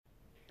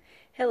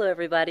Hello,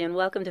 everybody, and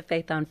welcome to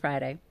Faith on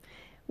Friday.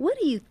 What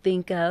do you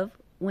think of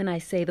when I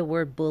say the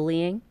word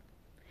bullying?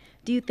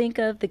 Do you think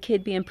of the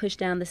kid being pushed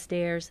down the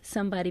stairs,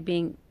 somebody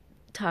being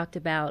talked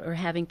about, or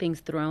having things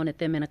thrown at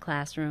them in a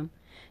classroom?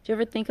 Do you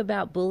ever think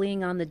about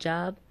bullying on the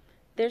job?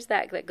 There's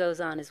that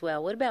goes on as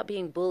well. What about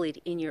being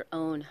bullied in your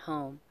own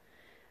home?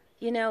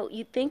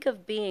 You think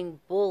of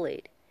being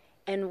bullied,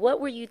 and what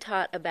were you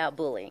taught about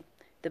bullying?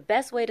 The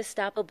best way to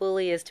stop a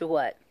bully is to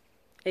what?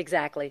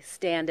 Exactly,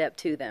 stand up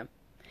to them.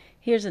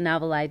 Here's a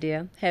novel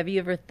idea. Have you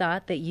ever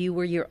thought that you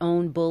were your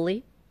own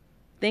bully?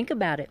 Think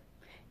about it.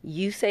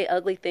 You say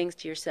ugly things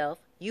to yourself.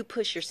 You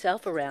push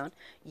yourself around.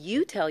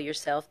 You tell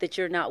yourself that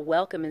you're not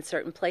welcome in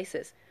certain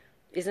places.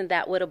 Isn't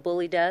that what a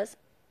bully does?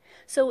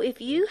 So if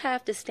you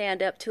have to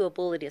stand up to a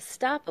bully to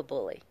stop a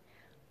bully,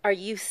 are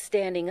you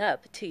standing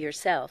up to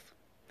yourself?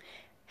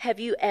 Have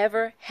you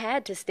ever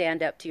had to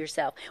stand up to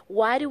yourself?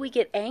 Why do we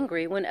get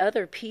angry when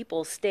other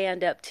people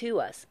stand up to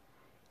us?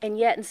 And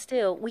yet and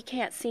still, we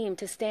can't seem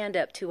to stand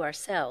up to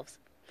ourselves.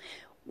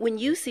 When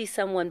you see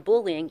someone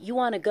bullying, you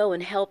want to go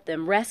and help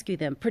them, rescue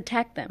them,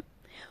 protect them.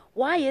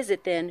 Why is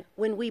it then,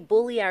 when we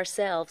bully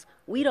ourselves,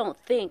 we don't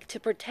think to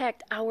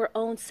protect our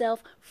own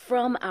self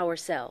from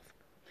ourselves?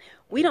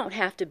 We don't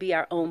have to be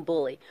our own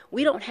bully.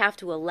 We don't have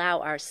to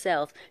allow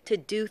ourselves to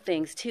do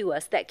things to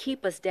us that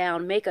keep us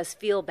down, make us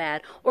feel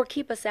bad, or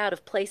keep us out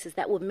of places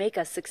that would make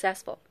us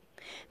successful.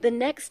 The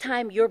next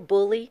time your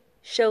bully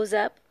shows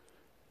up,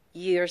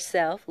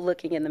 yourself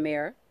looking in the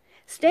mirror,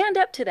 stand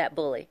up to that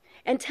bully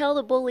and tell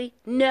the bully,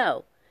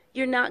 no,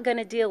 you're not going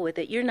to deal with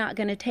it. You're not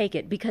going to take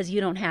it because you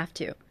don't have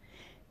to.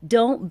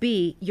 Don't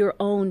be your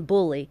own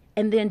bully,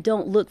 and then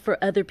don't look for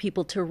other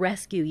people to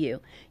rescue you.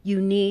 You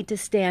need to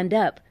stand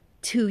up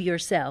to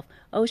yourself.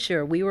 Oh,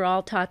 sure, we were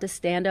all taught to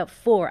stand up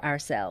for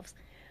ourselves,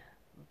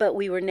 but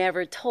we were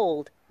never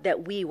told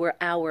that we were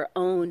our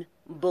own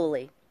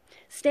bully.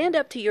 Stand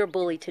up to your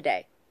bully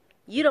today.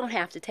 You don't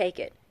have to take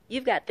it.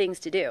 You've got things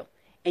to do,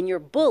 and your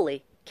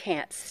bully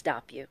can't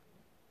stop you.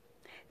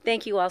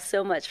 Thank you all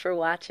so much for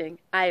watching.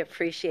 I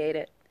appreciate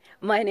it.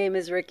 My name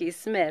is Ricky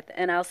Smith,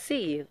 and I'll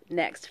see you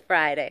next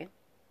Friday.